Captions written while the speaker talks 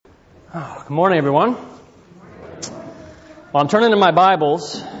Good morning, everyone. Well, I'm turning in my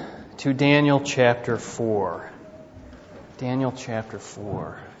Bibles to Daniel chapter 4. Daniel chapter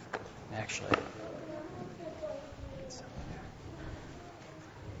 4, actually.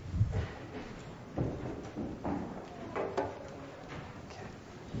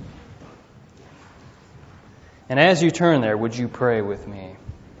 And as you turn there, would you pray with me?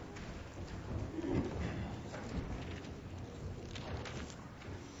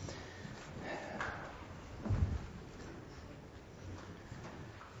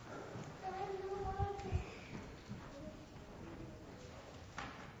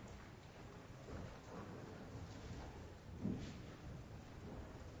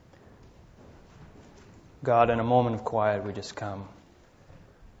 God, in a moment of quiet, we just come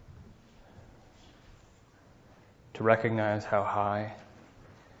to recognize how high,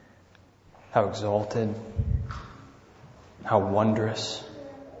 how exalted, how wondrous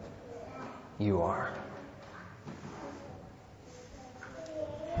you are.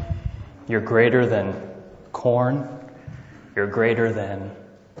 You're greater than corn. You're greater than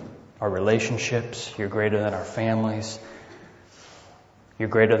our relationships. You're greater than our families. You're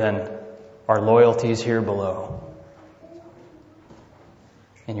greater than our loyalties here below.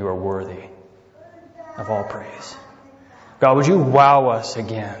 And you are worthy of all praise. God, would you wow us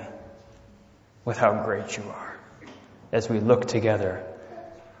again with how great you are as we look together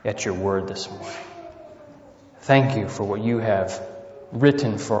at your word this morning. Thank you for what you have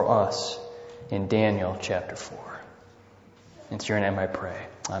written for us in Daniel chapter 4. It's your name I pray.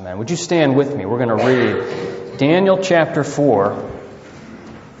 Amen. Would you stand with me? We're going to read Daniel chapter 4.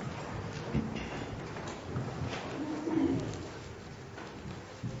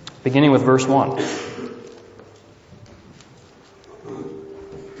 Beginning with verse 1.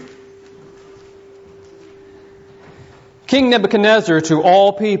 King Nebuchadnezzar, to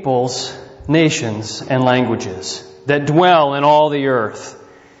all peoples, nations, and languages that dwell in all the earth,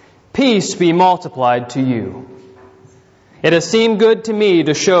 peace be multiplied to you. It has seemed good to me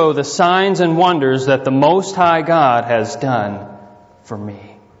to show the signs and wonders that the Most High God has done for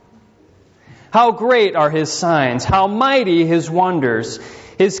me. How great are His signs, how mighty His wonders.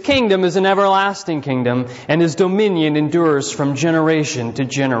 His kingdom is an everlasting kingdom, and His dominion endures from generation to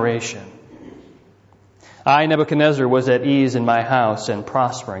generation. I, Nebuchadnezzar, was at ease in my house and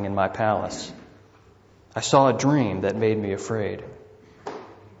prospering in my palace. I saw a dream that made me afraid.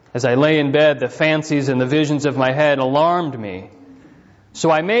 As I lay in bed, the fancies and the visions of my head alarmed me.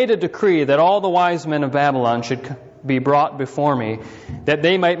 So I made a decree that all the wise men of Babylon should be brought before me, that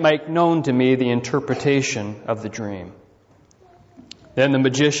they might make known to me the interpretation of the dream. Then the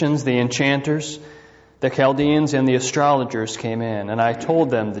magicians, the enchanters, the Chaldeans, and the astrologers came in, and I told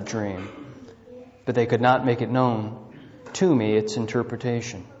them the dream, but they could not make it known to me its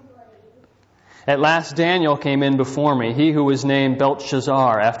interpretation. At last Daniel came in before me, he who was named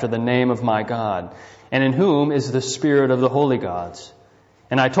Belteshazzar after the name of my God, and in whom is the spirit of the holy gods.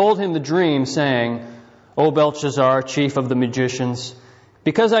 And I told him the dream, saying, O Belteshazzar, chief of the magicians,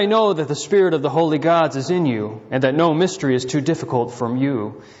 because I know that the spirit of the holy gods is in you, and that no mystery is too difficult for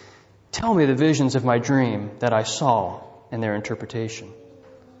you, tell me the visions of my dream that I saw and their interpretation.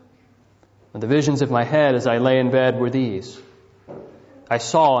 And the visions of my head as I lay in bed were these. I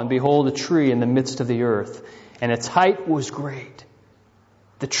saw, and behold, a tree in the midst of the earth, and its height was great.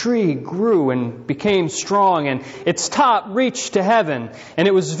 The tree grew and became strong, and its top reached to heaven, and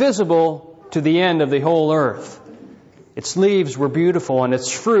it was visible to the end of the whole earth. Its leaves were beautiful, and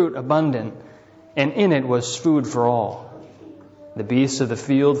its fruit abundant, and in it was food for all. The beasts of the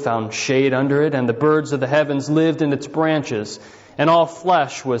field found shade under it, and the birds of the heavens lived in its branches, and all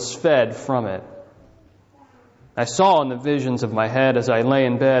flesh was fed from it. I saw in the visions of my head as I lay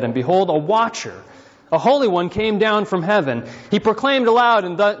in bed, and behold, a watcher, a holy one, came down from heaven. He proclaimed aloud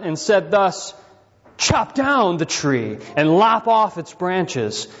and said thus, Chop down the tree, and lop off its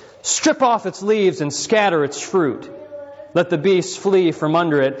branches, strip off its leaves, and scatter its fruit. Let the beasts flee from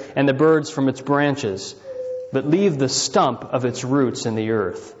under it, and the birds from its branches, but leave the stump of its roots in the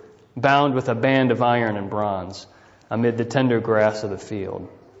earth, bound with a band of iron and bronze, amid the tender grass of the field.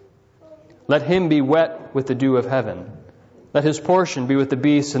 Let him be wet with the dew of heaven. Let his portion be with the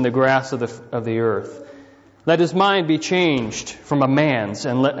beasts and the grass of the earth. Let his mind be changed from a man's,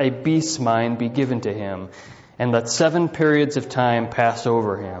 and let a beast's mind be given to him, and let 7 periods of time pass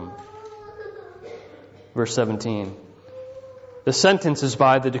over him. Verse 17. The sentence is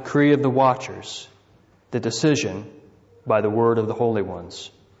by the decree of the watchers, the decision by the word of the holy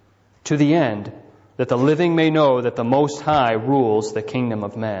ones, to the end that the living may know that the Most High rules the kingdom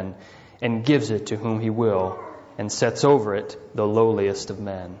of men, and gives it to whom He will, and sets over it the lowliest of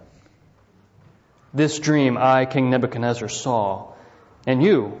men. This dream I, King Nebuchadnezzar, saw, and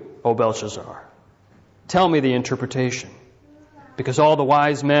you, O Belshazzar, tell me the interpretation, because all the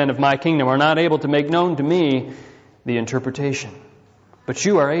wise men of my kingdom are not able to make known to me the interpretation. But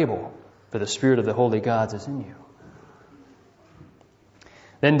you are able, for the Spirit of the holy gods is in you.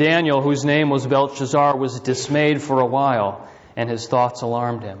 Then Daniel, whose name was Belshazzar, was dismayed for a while, and his thoughts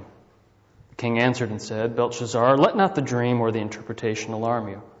alarmed him. The king answered and said, Belshazzar, let not the dream or the interpretation alarm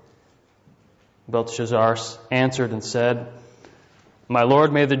you. Belshazzar answered and said, My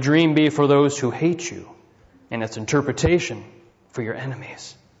lord, may the dream be for those who hate you, and its interpretation for your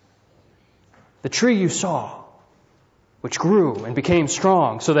enemies. The tree you saw, which grew and became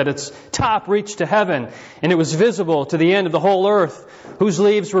strong, so that its top reached to heaven, and it was visible to the end of the whole earth, whose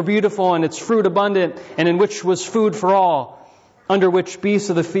leaves were beautiful and its fruit abundant, and in which was food for all, under which beasts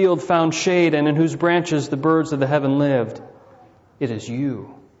of the field found shade, and in whose branches the birds of the heaven lived. It is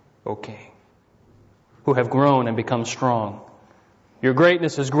you, O king, who have grown and become strong. Your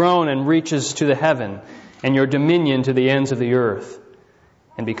greatness has grown and reaches to the heaven, and your dominion to the ends of the earth.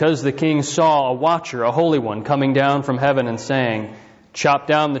 And because the king saw a watcher, a holy one, coming down from heaven and saying, Chop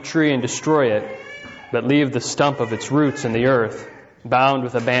down the tree and destroy it, but leave the stump of its roots in the earth, bound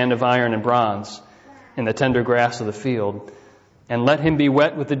with a band of iron and bronze, in the tender grass of the field, and let him be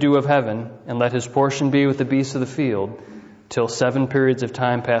wet with the dew of heaven, and let his portion be with the beasts of the field, till 7 periods of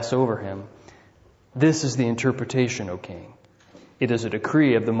time pass over him. This is the interpretation, O king. It is a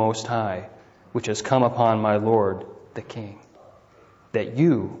decree of the Most High, which has come upon my lord, the king, that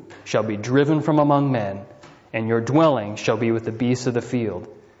you shall be driven from among men, and your dwelling shall be with the beasts of the field.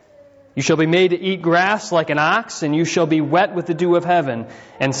 You shall be made to eat grass like an ox, and you shall be wet with the dew of heaven,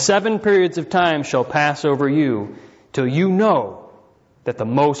 and 7 periods of time shall pass over you, till you know that the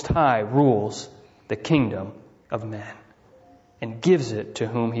Most High rules the kingdom of men, and gives it to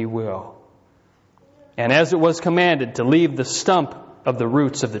whom he will. And as it was commanded to leave the stump of the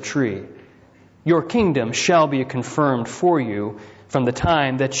roots of the tree, your kingdom shall be confirmed for you from the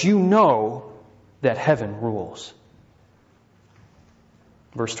time that you know that heaven rules.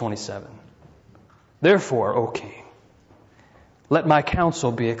 Verse 27. Therefore, O king, let my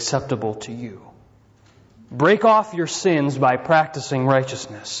counsel be acceptable to you. Break off your sins by practicing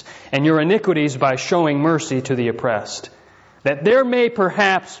righteousness, and your iniquities by showing mercy to the oppressed, that there may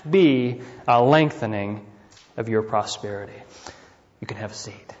perhaps be a lengthening of your prosperity. You can have a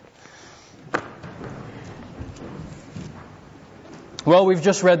seat. Well, we've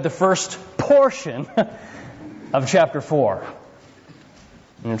just read the first portion of chapter 4.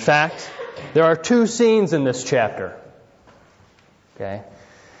 In fact, there are 2 scenes in this chapter. Okay?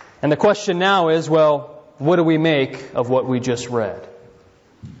 And the question now is, well, what do we make of what we just read?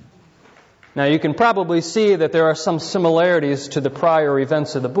 Now, you can probably see that there are some similarities to the prior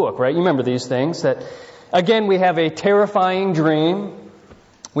events of the book, right? You remember these things, that, again, we have a terrifying dream.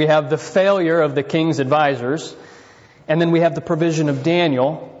 We have the failure of the king's advisors. And then we have the provision of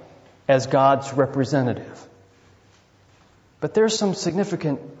Daniel as God's representative. But there's some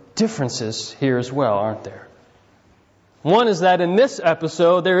significant differences here as well, aren't there? One is that in this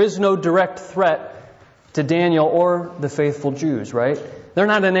episode, there is no direct threat to Daniel or the faithful Jews, right? They're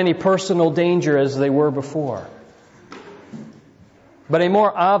not in any personal danger as they were before. But a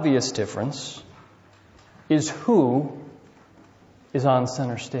more obvious difference is who is on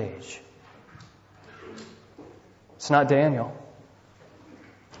center stage. It's not Daniel,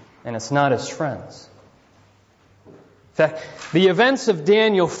 and it's not his friends. In fact, the events of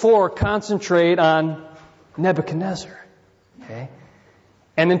Daniel 4 concentrate on Nebuchadnezzar. Okay?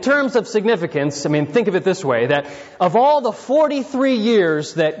 And in terms of significance, think of it this way, that of all the 43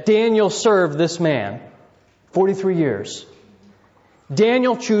 years that Daniel served this man, 43 years,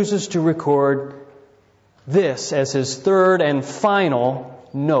 Daniel chooses to record this as his third and final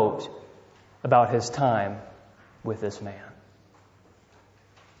note about his time with this man.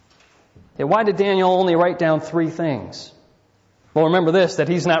 Why did Daniel only write down 3 things? Well, remember this, that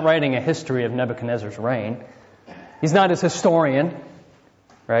he's not writing a history of Nebuchadnezzar's reign. He's not his historian,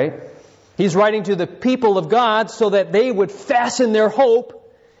 right? He's writing to the people of God so that they would fasten their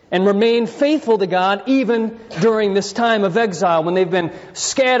hope and remain faithful to God even during this time of exile when they've been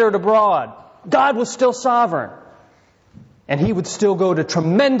scattered abroad. God was still sovereign, and He would still go to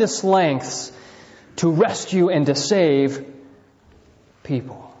tremendous lengths to rescue and to save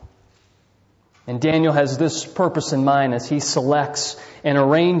people. And Daniel has this purpose in mind as he selects and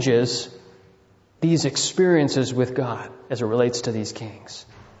arranges these experiences with God as it relates to these kings.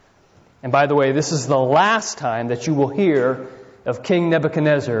 And by the way, this is the last time that you will hear of King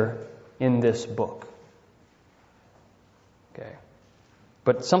Nebuchadnezzar in this book. Okay.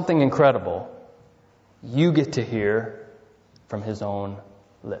 But something incredible you get to hear from His own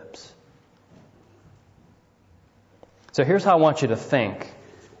lips. So here's how I want you to think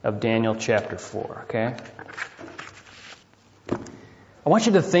of Daniel chapter 4, okay? I want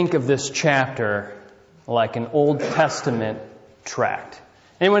you to think of this chapter like an Old Testament tract.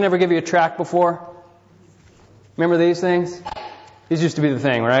 Anyone ever give you a tract before? Remember these things? These used to be the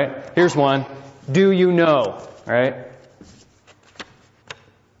thing, right? Here's one. Do you know? Right?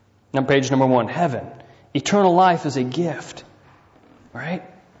 Now, page number 1. Heaven. Eternal life is a gift. Right?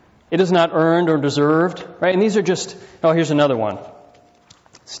 It is not earned or deserved. Right? And these are just... Oh, here's another one.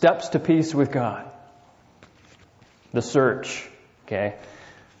 Steps to peace with God. The search. Okay?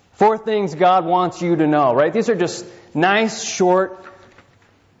 4 things God wants you to know. Right? These are just nice, short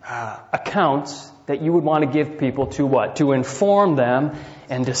accounts that you would want to give people to what? To inform them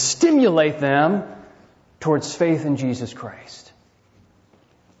and to stimulate them towards faith in Jesus Christ.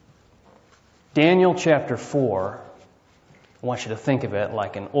 Daniel chapter 4, I want you to think of it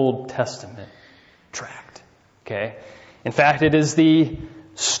like an Old Testament tract. Okay? In fact, it is the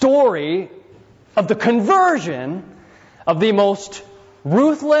story of the conversion of the most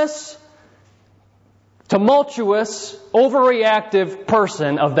ruthless, tumultuous, overreactive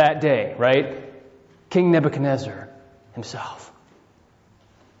person of that day, right? King Nebuchadnezzar himself.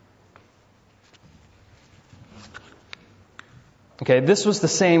 Okay, this was the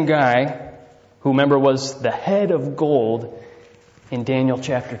same guy who, remember, was the head of gold in Daniel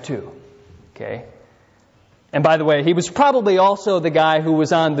chapter 2. Okay? And by the way, he was probably also the guy who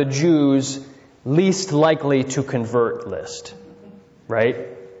was on the Jews' least likely to convert list. Right?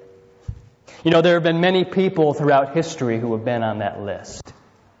 You know, there have been many people throughout history who have been on that list.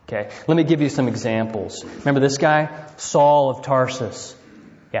 Okay, let me give you some examples. Remember this guy? Saul of Tarsus.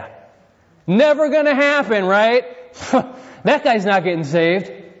 Yeah. Never going to happen, right? That guy's not getting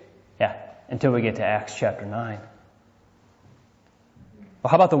saved. Yeah, until we get to Acts chapter 9. Well,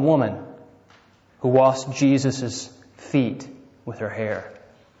 how about the woman who washed Jesus' feet with her hair?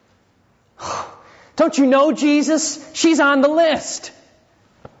 Don't you know Jesus? She's on the list.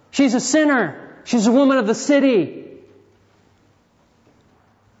 She's a sinner. She's a woman of the city.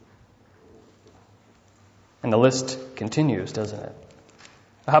 And the list continues, doesn't it?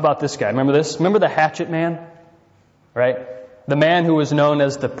 How about this guy? Remember this? Remember the hatchet man? Right? The man who was known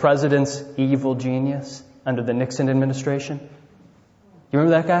as the president's evil genius under the Nixon administration. You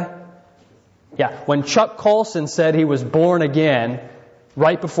remember that guy? Yeah. When Chuck Colson said he was born again,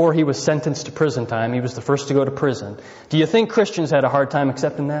 right before he was sentenced to prison time, he was the first to go to prison. Do you think Christians had a hard time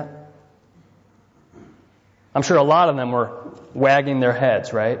accepting that? I'm sure a lot of them were wagging their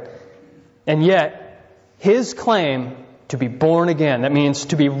heads, right? And yet, his claim to be born again, that means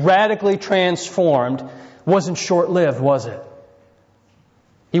to be radically transformed, wasn't short-lived, was it?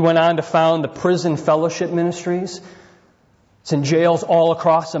 He went on to found the prison fellowship ministries. It's in jails all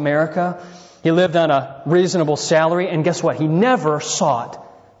across America. He lived on a reasonable salary, and guess what? He never sought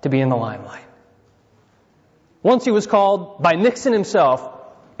to be in the limelight. Once he was called by Nixon himself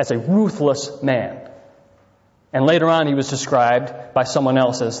as a ruthless man. And later on he was described by someone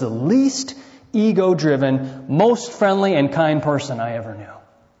else as the least ego-driven, most friendly and kind person I ever knew.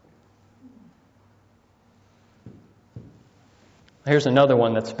 Here's another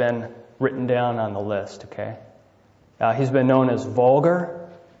one that's been written down on the list, okay? He's been known as vulgar,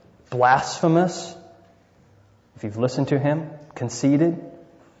 blasphemous, if you've listened to him, conceited.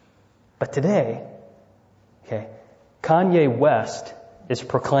 But today, okay, Kanye West is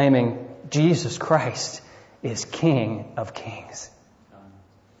proclaiming Jesus Christ is King of Kings.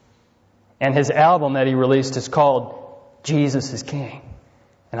 And his album that he released is called Jesus is King.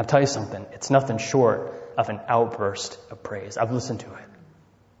 And I'll tell you something, it's nothing short of an outburst of praise. I've listened to it.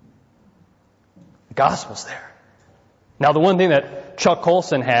 The gospel's there. Now, the one thing that Chuck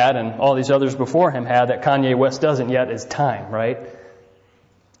Colson had and all these others before him had that Kanye West doesn't yet is time, right?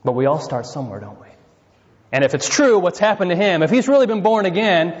 But we all start somewhere, don't we? And if it's true, what's happened to him, if he's really been born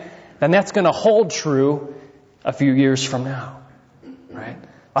again, then that's going to hold true a few years from now, right?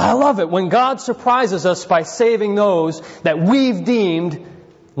 I love it when God surprises us by saving those that we've deemed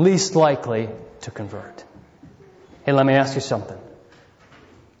least likely to convert. Hey, let me ask you something.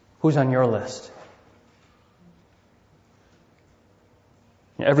 Who's on your list?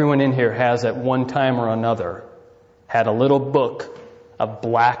 Everyone in here has at one time or another had a little book of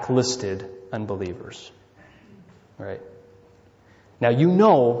blacklisted unbelievers. Right? Now you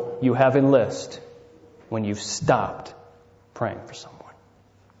know you have a list when you've stopped praying for someone.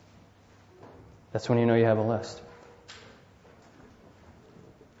 That's when you know you have a list.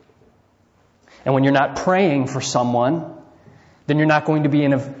 And when you're not praying for someone, then you're not going to be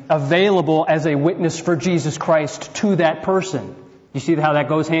available as a witness for Jesus Christ to that person. You see how that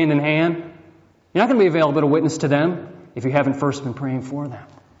goes hand in hand? You're not going to be available to witness to them if you haven't first been praying for them.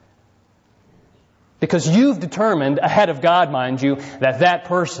 Because you've determined, ahead of God, mind you, that that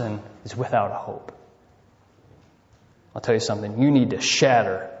person is without a hope. I'll tell you something. You need to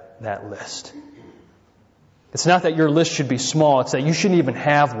shatter that list. It's not that your list should be small. It's that you shouldn't even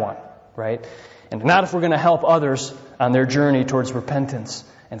have one, right? And not if we're going to help others on their journey towards repentance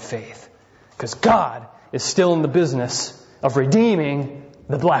and faith. Because God is still in the business of redeeming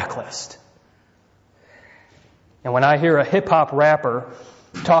the blacklist. And when I hear a hip-hop rapper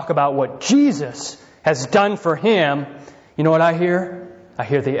talk about what Jesus has done for him, you know what I hear? I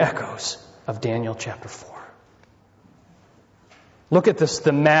hear the echoes of Daniel chapter 4. Look at this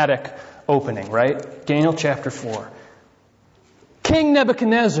thematic opening, right? Daniel chapter 4. King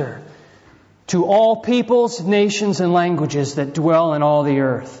Nebuchadnezzar, to all peoples, nations, and languages that dwell in all the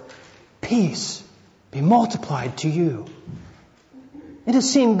earth, peace be multiplied to you. It has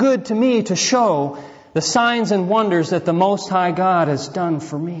seemed good to me to show the signs and wonders that the Most High God has done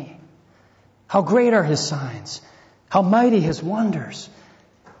for me. How great are His signs, how mighty His wonders.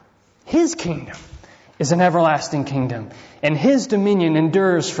 His kingdom is an everlasting kingdom, and His dominion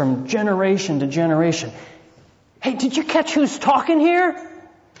endures from generation to generation. Hey, did you catch who's talking here?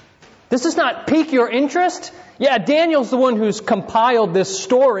 This does not pique your interest? Yeah, Daniel's the one who's compiled this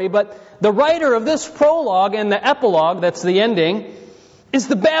story, but the writer of this prologue and the epilogue, that's the ending, is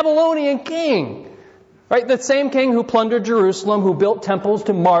the Babylonian king. Right? That same king who plundered Jerusalem, who built temples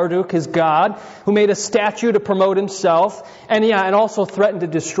to Marduk, his god, who made a statue to promote himself, and also threatened to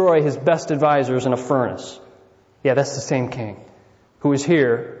destroy his best advisors in a furnace. Yeah, that's the same king who is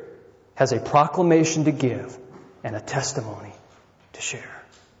here, has a proclamation to give and a testimony to share.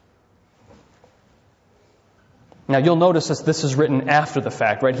 Now you'll notice this is written after the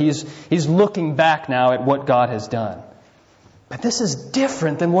fact, right? He's looking back now at what God has done. But this is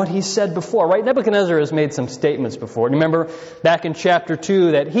different than what he said before, right? Nebuchadnezzar has made some statements before. Remember back in chapter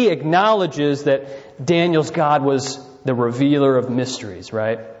 2 that he acknowledges that Daniel's God was the revealer of mysteries,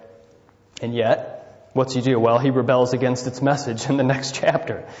 right? And yet, what's he do? Well, he rebels against its message in the next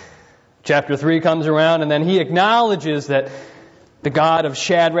chapter. Chapter 3 comes around and then he acknowledges that the God of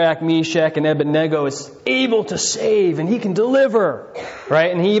Shadrach, Meshach, and Abednego is able to save and He can deliver,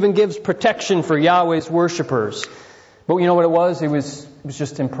 right? And He even gives protection for Yahweh's worshipers. But you know what it was? It was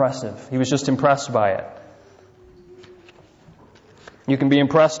just impressive. He was just impressed by it. You can be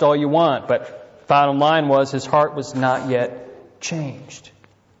impressed all you want, but bottom line was his heart was not yet changed.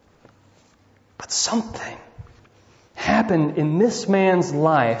 But something happened in this man's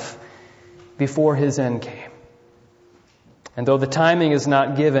life before his end came. And though the timing is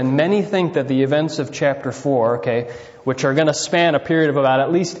not given, many think that the events of chapter 4, which are going to span a period of about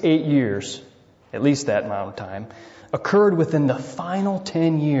at least 8 years, at least that amount of time, occurred within the final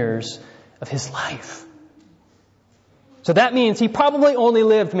 10 years of his life. So that means he probably only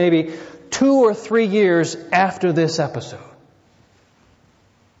lived maybe 2 or 3 years after this episode.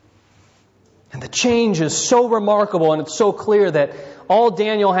 And the change is so remarkable and it's so clear that all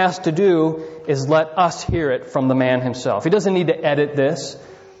Daniel has to do is let us hear it from the man himself. He doesn't need to edit this,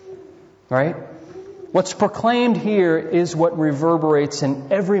 right? What's proclaimed here is what reverberates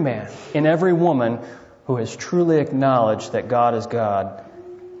in every man, in every woman who has truly acknowledged that God is God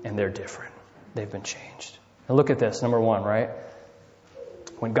and they're different. They've been changed. Now look at this, number 1, right?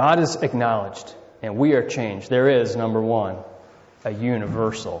 When God is acknowledged and we are changed, there is, number 1, a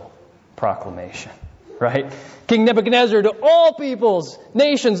universal proclamation, right? King Nebuchadnezzar, to all peoples,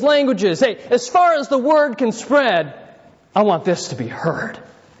 nations, languages, hey, as far as the word can spread, I want this to be heard.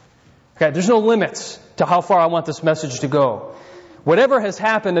 Okay, there's no limits to how far I want this message to go. Whatever has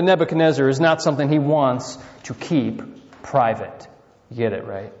happened to Nebuchadnezzar is not something he wants to keep private. You get it,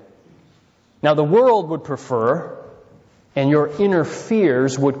 right? Now, the world would prefer, and your inner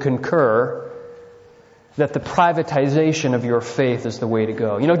fears would concur, that the privatization of your faith is the way to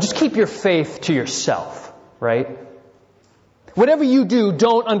go. Just keep your faith to yourself, right? Whatever you do,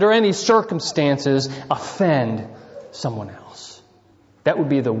 don't under any circumstances offend someone else. That would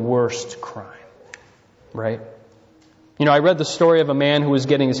be the worst crime, right? I read the story of a man who was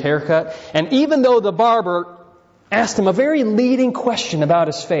getting his hair cut, and even though the barber asked him a very leading question about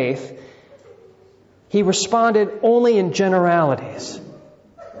his faith, he responded only in generalities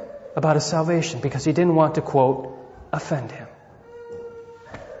about his salvation because he didn't want to, quote, offend him.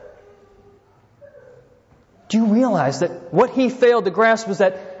 Do you realize that what he failed to grasp was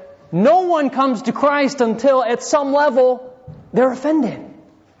that no one comes to Christ until at some level they're offended?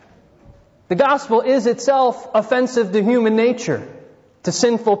 The gospel is itself offensive to human nature, to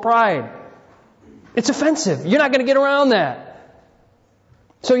sinful pride. It's offensive. You're not going to get around that.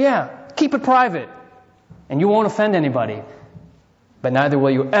 So keep it private, and you won't offend anybody. But neither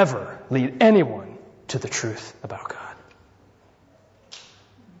will you ever lead anyone to the truth about God.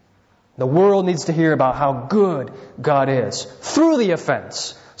 The world needs to hear about how good God is through the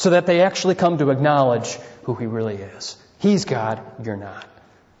offense, so that they actually come to acknowledge who He really is. He's God, you're not.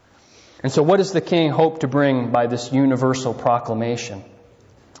 And so what does the King hope to bring by this universal proclamation?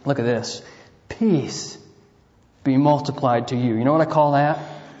 Look at this. Peace be multiplied to you. You know what I call that?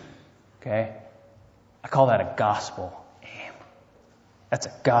 Okay? I call that a gospel aim. That's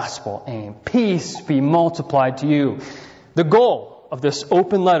a gospel aim. Peace be multiplied to you. The goal of this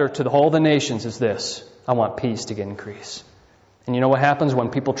open letter to the whole of the nations is this. I want peace to increase. And you know what happens when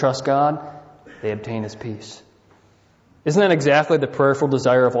people trust God? They obtain His peace. Isn't that exactly the prayerful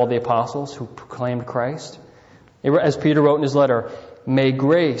desire of all the apostles who proclaimed Christ? As Peter wrote in his letter, may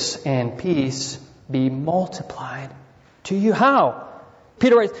grace and peace be multiplied to you. How?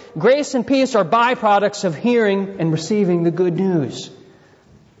 Peter writes, grace and peace are byproducts of hearing and receiving the good news.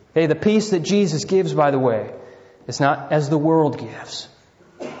 Okay, the peace that Jesus gives, by the way, is not as the world gives.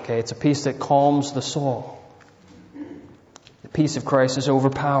 Okay, it's a peace that calms the soul. The peace of Christ is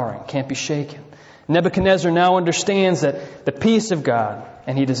overpowering, can't be shaken. Nebuchadnezzar now understands that the peace of God,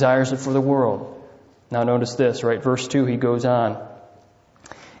 and he desires it for the world. Now notice this, right? Verse 2, he goes on.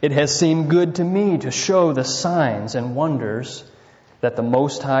 It has seemed good to me to show the signs and wonders that the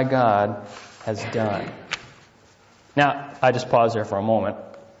Most High God has done. Now, I just pause there for a moment.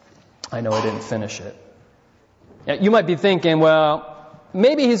 I know I didn't finish it. You might be thinking, well,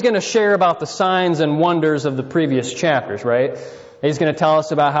 maybe he's going to share about the signs and wonders of the previous chapters, right? He's going to tell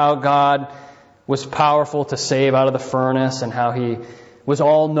us about how God was powerful to save out of the furnace and how He was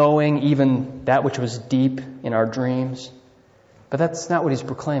all-knowing, even that which was deep in our dreams. But that's not what he's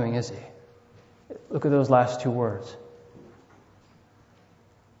proclaiming, is he? Look at those last two words.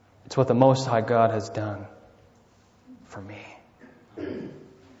 It's what the Most High God has done for me.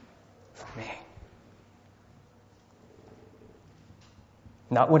 For me.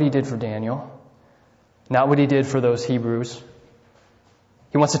 Not what He did for Daniel. Not what He did for those Hebrews.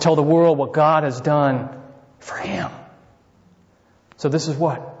 He wants to tell the world what God has done for him. So this is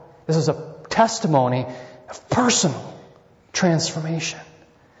what? This is a testimony of personal transformation.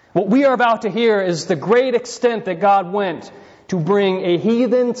 What we are about to hear is the great extent that God went to bring a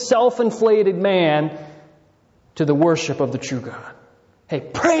heathen, self-inflated man to the worship of the true God. Hey,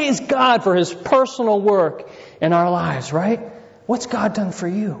 praise God for His personal work in our lives, right? What's God done for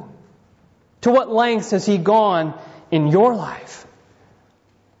you? To what lengths has He gone in your life?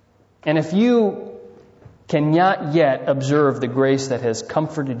 And if you cannot yet observe the grace that has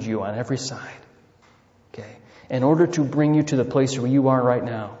comforted you on every side, okay, in order to bring you to the place where you are right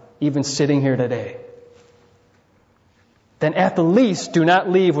now, even sitting here today, then at the least do not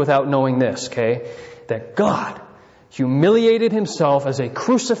leave without knowing this, okay, that God humiliated Himself as a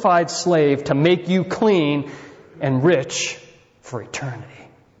crucified slave to make you clean and rich for eternity.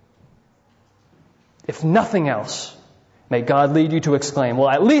 If nothing else, may God lead you to exclaim, well,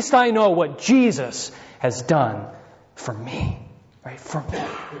 at least I know what Jesus has done for me. Right? For me.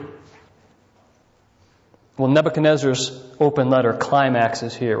 Well, Nebuchadnezzar's open letter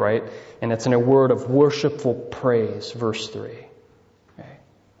climaxes here, right? And it's in a word of worshipful praise, verse 3. Okay?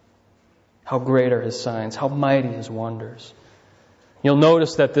 How great are His signs, how mighty His wonders. You'll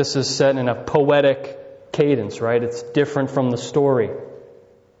notice that this is set in a poetic cadence, right? It's different from the story.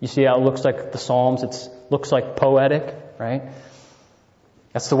 You see how it looks like the Psalms? It looks like poetic, right?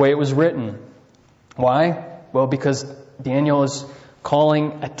 That's the way it was written. Why? Well, because Daniel is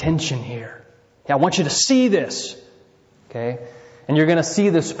calling attention here. Yeah, I want you to see this. Okay? And you're going to see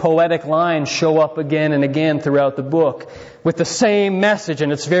this poetic line show up again and again throughout the book with the same message,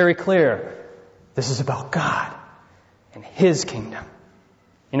 and it's very clear. This is about God and His kingdom.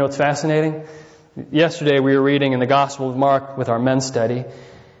 You know what's fascinating? Yesterday we were reading in the Gospel of Mark with our men's study,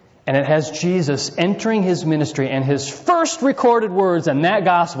 and it has Jesus entering His ministry, and His first recorded words in that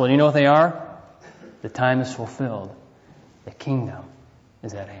Gospel, you know what they are? The time is fulfilled. The kingdom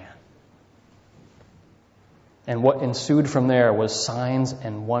is at hand. And what ensued from there was signs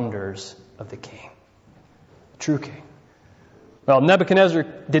and wonders of the King. The true King. Well, Nebuchadnezzar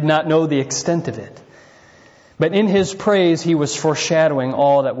did not know the extent of it. But in his praise, he was foreshadowing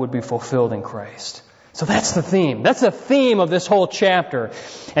all that would be fulfilled in Christ. So that's the theme. That's the theme of this whole chapter.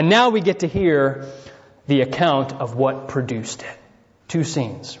 And now we get to hear the account of what produced it. Two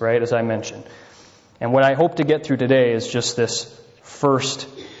scenes, right, as I mentioned. And what I hope to get through today is just this first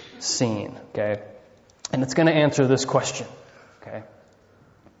scene, okay? And it's going to answer this question, okay?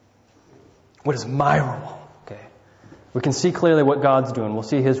 What is my role? Okay. We can see clearly what God's doing. We'll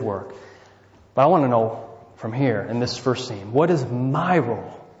see His work. But I want to know from here in this first scene, what is my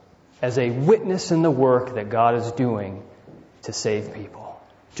role as a witness in the work that God is doing to save people,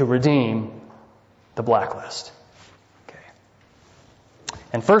 to redeem the blacklist? Okay.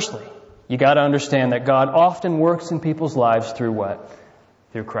 And firstly, you got to understand that God often works in people's lives through what?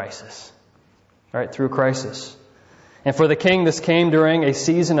 Through crisis. Right? Through crisis. And for the king, this came during a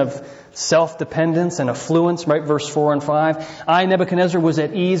season of self-dependence and affluence, right? Verse 4 and 5. I, Nebuchadnezzar, was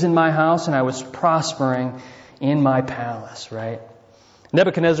at ease in my house, and I was prospering in my palace, right?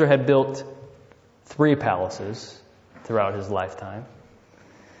 Nebuchadnezzar had built 3 palaces throughout his lifetime.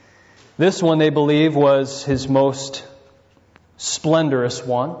 This one, they believe, was his most splendorous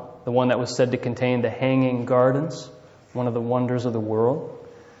one, the one that was said to contain the Hanging Gardens, one of the wonders of the world.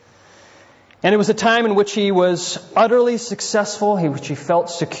 And it was a time in which he was utterly successful, which he felt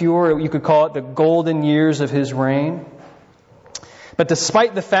secure. You could call it the golden years of his reign. But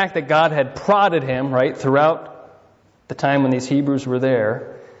despite the fact that God had prodded him, right, throughout the time when these Hebrews were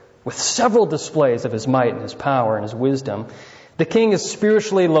there, with several displays of his might and his power and his wisdom, the king is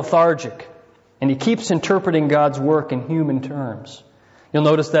spiritually lethargic, and he keeps interpreting God's work in human terms. You'll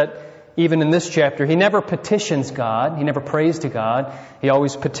notice that even in this chapter, he never petitions God, he never prays to God, he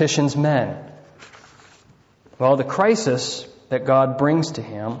always petitions men. Well, the crisis that God brings to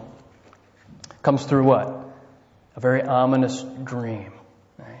him comes through what? A very ominous dream.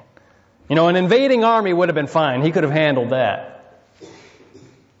 Right? You know, an invading army would have been fine. He could have handled that.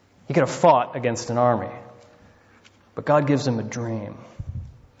 He could have fought against an army. But God gives him a dream.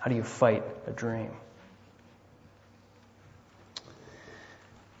 How do you fight a dream?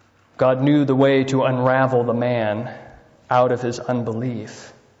 God knew the way to unravel the man out of his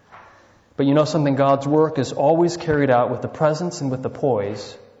unbelief. But you know something? God's work is always carried out with the presence and with the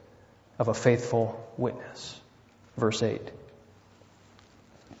poise of a faithful witness. Verse 8.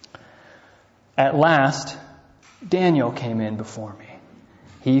 At last, Daniel came in before me,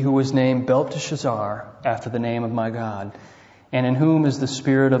 he who was named Belteshazzar, after the name of my God, and in whom is the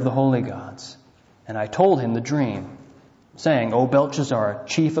spirit of the holy gods. And I told him the dream, saying, O Belteshazzar,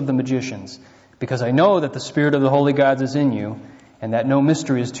 chief of the magicians, because I know that the spirit of the holy gods is in you, and that no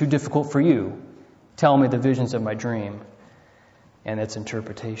mystery is too difficult for you, tell me the visions of my dream and its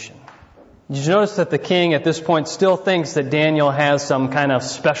interpretation. Did you notice that the king at this point still thinks that Daniel has some kind of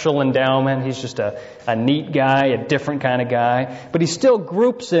special endowment? He's just a neat guy, a different kind of guy. But he still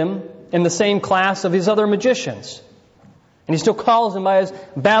groups him in the same class of his other magicians. And he still calls him by his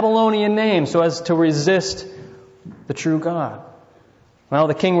Babylonian name so as to resist the true God. Well,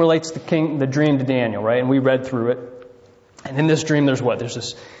 the king relates the dream to Daniel, right? And we read through it. And in this dream, there's what? There's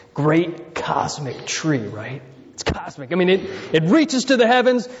this great cosmic tree, right? It's cosmic. I mean, it reaches to the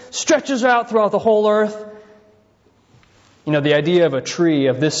heavens, stretches out throughout the whole earth. You know, the idea of a tree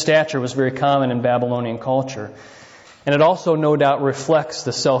of this stature was very common in Babylonian culture. And it also, no doubt, reflects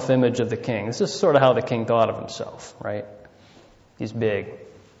the self-image of the king. This is sort of how the king thought of himself, right? He's big.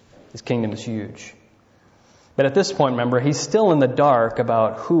 His kingdom is huge. But at this point, remember, he's still in the dark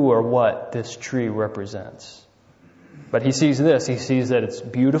about who or what this tree represents. But he sees this. He sees that it's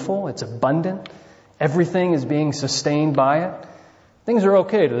beautiful, it's abundant, everything is being sustained by it. Things are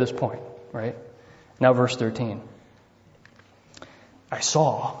okay to this point, right? Now verse 13. I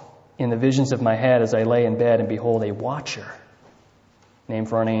saw in the visions of my head as I lay in bed, and behold, a watcher, name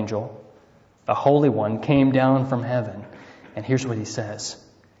for an angel, a holy one, came down from heaven. And here's what he says.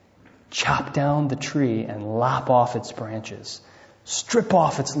 Chop down the tree and lop off its branches. Strip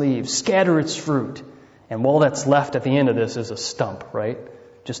off its leaves, scatter its fruit. And all that's left at the end of this is a stump, right?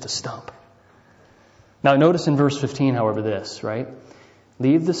 Just a stump. Now notice in verse 15, however, this, right?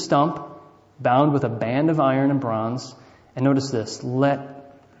 Leave the stump bound with a band of iron and bronze. And notice this,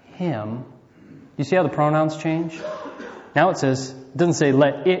 let him, you see how the pronouns change? Now it doesn't say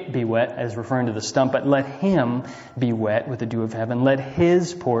let it be wet as referring to the stump, but let him be wet with the dew of heaven. Let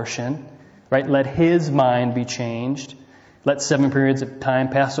his portion, right? Let his mind be changed. Let 7 periods of time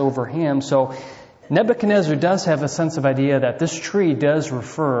pass over him. So Nebuchadnezzar does have a sense of idea that this tree does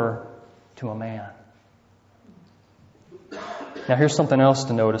refer to a man. Now here's something else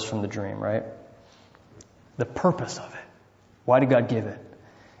to notice from the dream, right? The purpose of it. Why did God give it?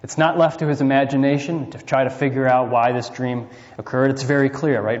 It's not left to his imagination to try to figure out why this dream occurred. It's very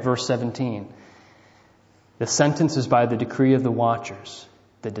clear, right? Verse 17. The sentence is by the decree of the watchers.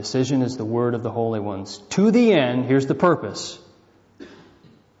 The decision is the word of the holy ones. To the end, here's the purpose,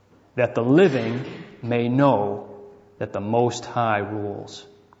 that the living may know that the Most High rules.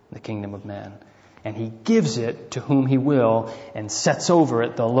 the kingdom of men. And he gives it to whom he will and sets over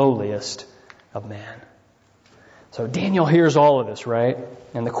it the lowliest of men. So Daniel hears all of this, right?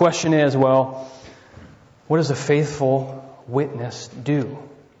 And the question is, well, what does a faithful witness do?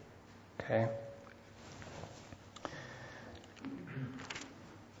 Okay.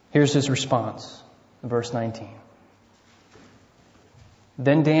 Here's his response, verse 19.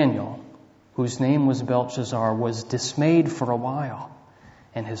 Then Daniel, whose name was Belshazzar, was dismayed for a while,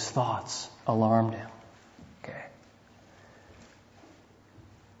 and his thoughts alarmed him. Okay.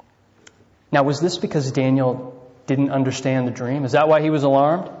 Now, was this because Daniel didn't understand the dream? Is that why he was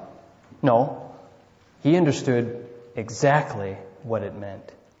alarmed? No. He understood exactly what it meant,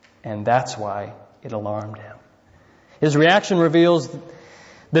 and that's why it alarmed him. His reaction reveals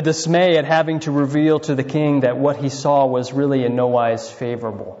the dismay at having to reveal to the king that what he saw was really in no wise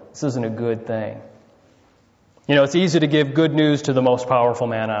favorable. This isn't a good thing. You know, it's easy to give good news to the most powerful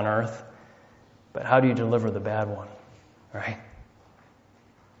man on earth, but how do you deliver the bad one, right?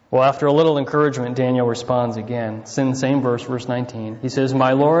 Well, after a little encouragement, Daniel responds again. It's in the same verse, verse 19. He says,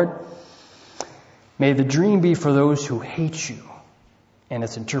 "My Lord, may the dream be for those who hate you, and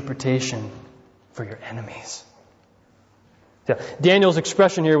its interpretation for your enemies." Daniel's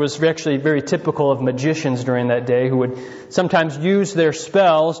expression here was actually very typical of magicians during that day, who would sometimes use their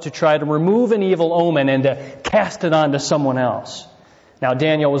spells to try to remove an evil omen and to cast it onto someone else. Now,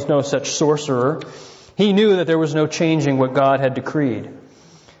 Daniel was no such sorcerer. He knew that there was no changing what God had decreed.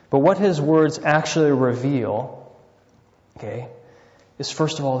 But what his words actually reveal, okay, is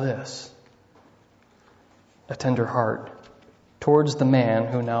first of all this: a tender heart towards the man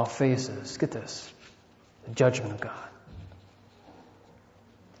who now faces, get this, the judgment of God.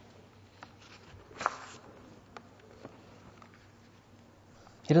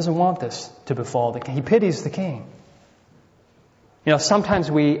 He doesn't want this to befall the king. He pities the king. You know,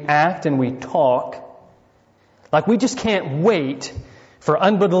 sometimes we act and we talk like we just can't wait for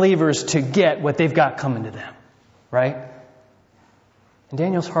unbelievers to get what they've got coming to them, right? And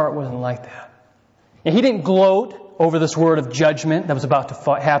Daniel's heart wasn't like that. And he didn't gloat over this word of judgment that was about to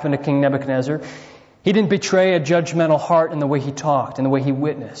happen to King Nebuchadnezzar. He didn't betray a judgmental heart in the way he talked, in the way he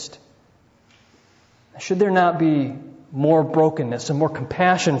witnessed. Should there not be more brokenness and more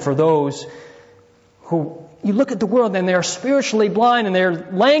compassion for those who, you look at the world and they're spiritually blind and they're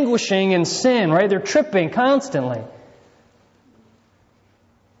languishing in sin, right? They're tripping constantly.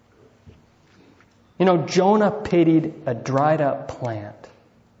 You know, Jonah pitied a dried up plant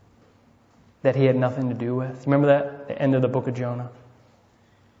that he had nothing to do with. Remember that? The end of the book of Jonah.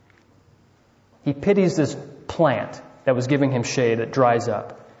 He pities this plant that was giving him shade that dries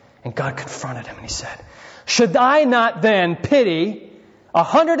up. And God confronted him and he said, "Should I not then pity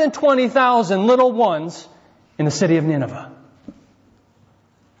 120,000 little ones in the city of Nineveh?"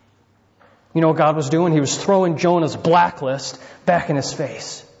 You know what God was doing? He was throwing Jonah's blacklist back in his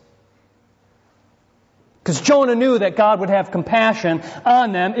face. Because Jonah knew that God would have compassion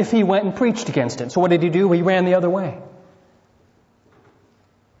on them if he went and preached against it. So what did he do? He ran the other way.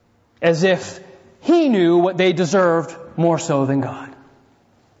 As if he knew what they deserved more so than God.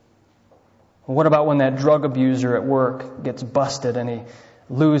 What about when that drug abuser at work gets busted and he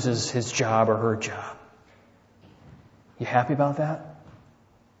loses his job or her job? You happy about that?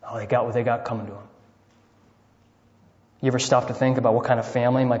 Oh, they got what they got coming to them. You ever stop to think about what kind of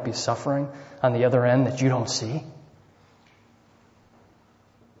family might be suffering on the other end that you don't see?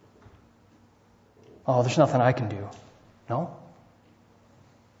 Oh, there's nothing I can do. No?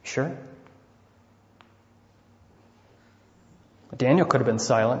 Sure? Daniel could have been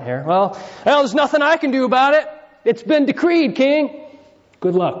silent here. Well, there's nothing I can do about it. It's been decreed, king.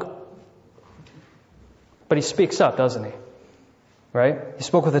 Good luck. But he speaks up, doesn't he? Right? He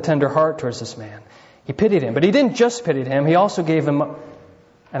spoke with a tender heart towards this man. He pitied him. But he didn't just pity him. He also gave him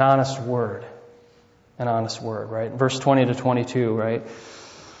an honest word. An honest word, right? Verse 20 to 22, right?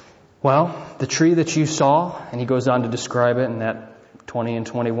 Well, the tree that you saw, and he goes on to describe it in that 20 and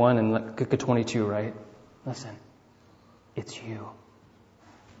 21 and look at 22, right? Listen. It's you.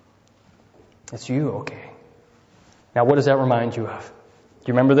 It's you, okay. Now, what does that remind you of? Do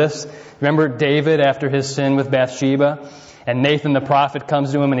you remember this? Remember David after his sin with Bathsheba? And Nathan the prophet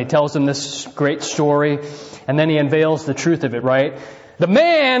comes to him and he tells him this great story. And then he unveils the truth of it, right? The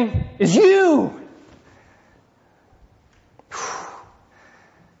man is you!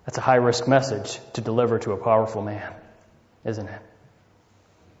 That's a high-risk message to deliver to a powerful man, isn't it?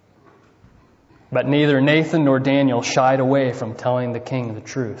 But neither Nathan nor Daniel shied away from telling the king the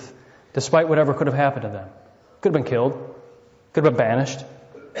truth, despite whatever could have happened to them. Could have been killed. Could have been banished.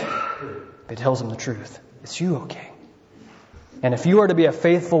 But he tells him the truth. It's you, O king. And if you are to be a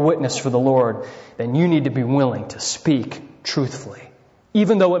faithful witness for the Lord, then you need to be willing to speak truthfully,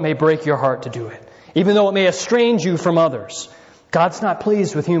 even though it may break your heart to do it, even though it may estrange you from others. God's not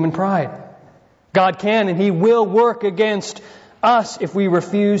pleased with human pride. God can and He will work against us if we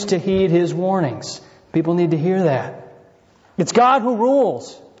refuse to heed His warnings. People need to hear that. It's God who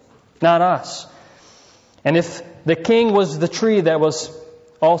rules, not us. And if the king was the tree that was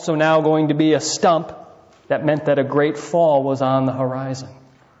also now going to be a stump, that meant that a great fall was on the horizon.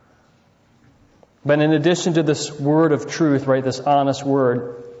 But in addition to this word of truth, right, this honest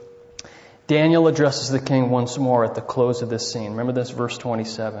word, Daniel addresses the king once more at the close of this scene. Remember this, verse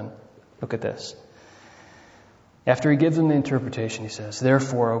 27. Look at this. After he gives him the interpretation, he says,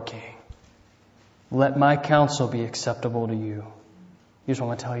 "Therefore, O king, let my counsel be acceptable to you." Here's what I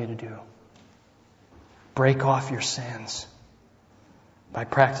want to tell you to do. Break off your sins by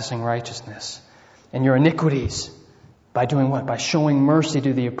practicing righteousness, and your iniquities by doing what? By showing mercy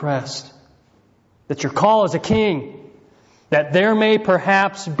to the oppressed. That your call as a king, that there may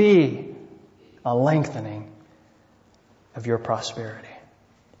perhaps be a lengthening of your prosperity.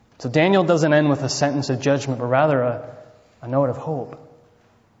 So Daniel doesn't end with a sentence of judgment, but rather a note of hope.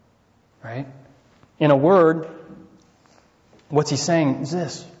 Right? In a word, what's he saying is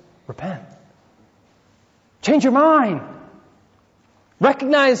this: repent. Change your mind.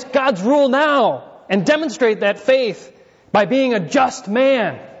 Recognize God's rule now and demonstrate that faith by being a just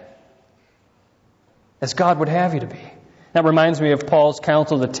man as God would have you to be. That reminds me of Paul's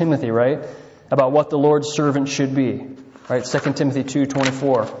counsel to Timothy, right? About what the Lord's servant should be. Right? 2 Timothy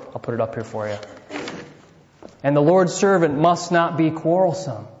 2:24. I'll put it up here for you. And the Lord's servant must not be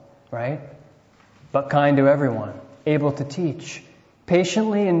quarrelsome, right? But kind to everyone, able to teach,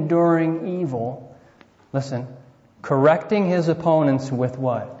 patiently enduring evil. Listen, correcting his opponents with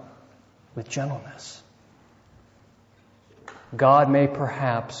what? With gentleness. God may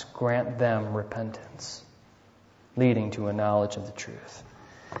perhaps grant them repentance, leading to a knowledge of the truth.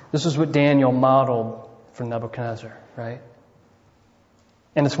 This is what Daniel modeled for Nebuchadnezzar, right?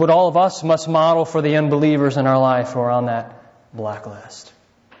 And it's what all of us must model for the unbelievers in our life who are on that blacklist.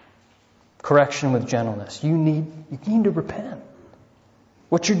 Correction with gentleness. You need to repent.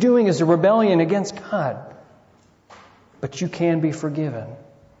 What you're doing is a rebellion against God. But you can be forgiven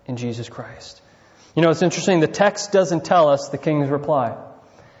in Jesus Christ. You know, it's interesting. The text doesn't tell us the king's reply.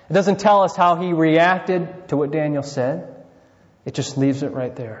 It doesn't tell us how he reacted to what Daniel said. It just leaves it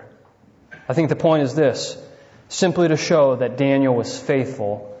right there. I think the point is this: simply to show that Daniel was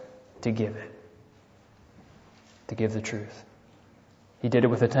faithful to give it. To give the truth. He did it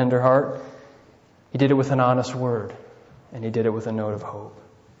with a tender heart. He did it with an honest word. And he did it with a note of hope.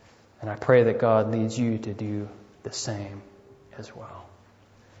 And I pray that God leads you to do the same as well.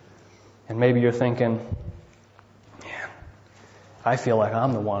 And maybe you're thinking, man, I feel like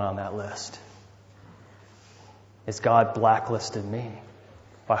I'm the one on that list. Has God blacklisted me?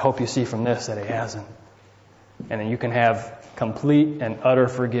 Well, I hope you see from this that He hasn't. And then you can have complete and utter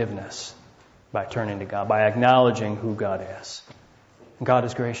forgiveness by turning to God, by acknowledging who God is. And God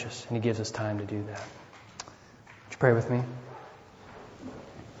is gracious, and He gives us time to do that. Would you pray with me?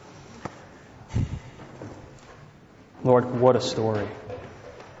 Lord, what a story.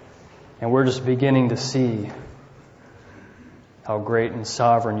 And we're just beginning to see how great and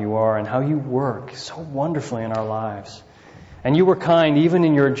sovereign You are and how You work so wonderfully in our lives. And You were kind even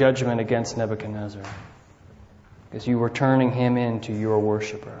in Your judgment against Nebuchadnezzar, because You were turning him into Your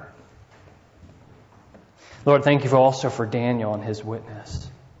worshiper. Lord, thank You also for Daniel and his witness.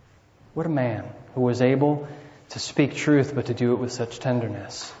 What a man who was able to speak truth, but to do it with such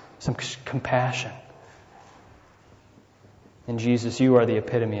tenderness, some compassion. And Jesus, You are the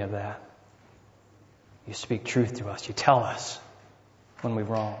epitome of that. You speak truth to us. You tell us when we've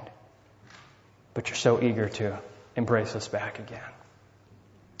wronged. But You're so eager to embrace us back again.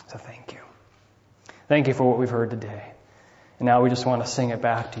 So thank You. Thank You for what we've heard today. And now we just want to sing it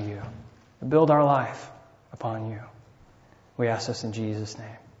back to You and build our life upon You. We ask this in Jesus' name.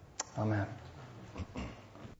 Amen.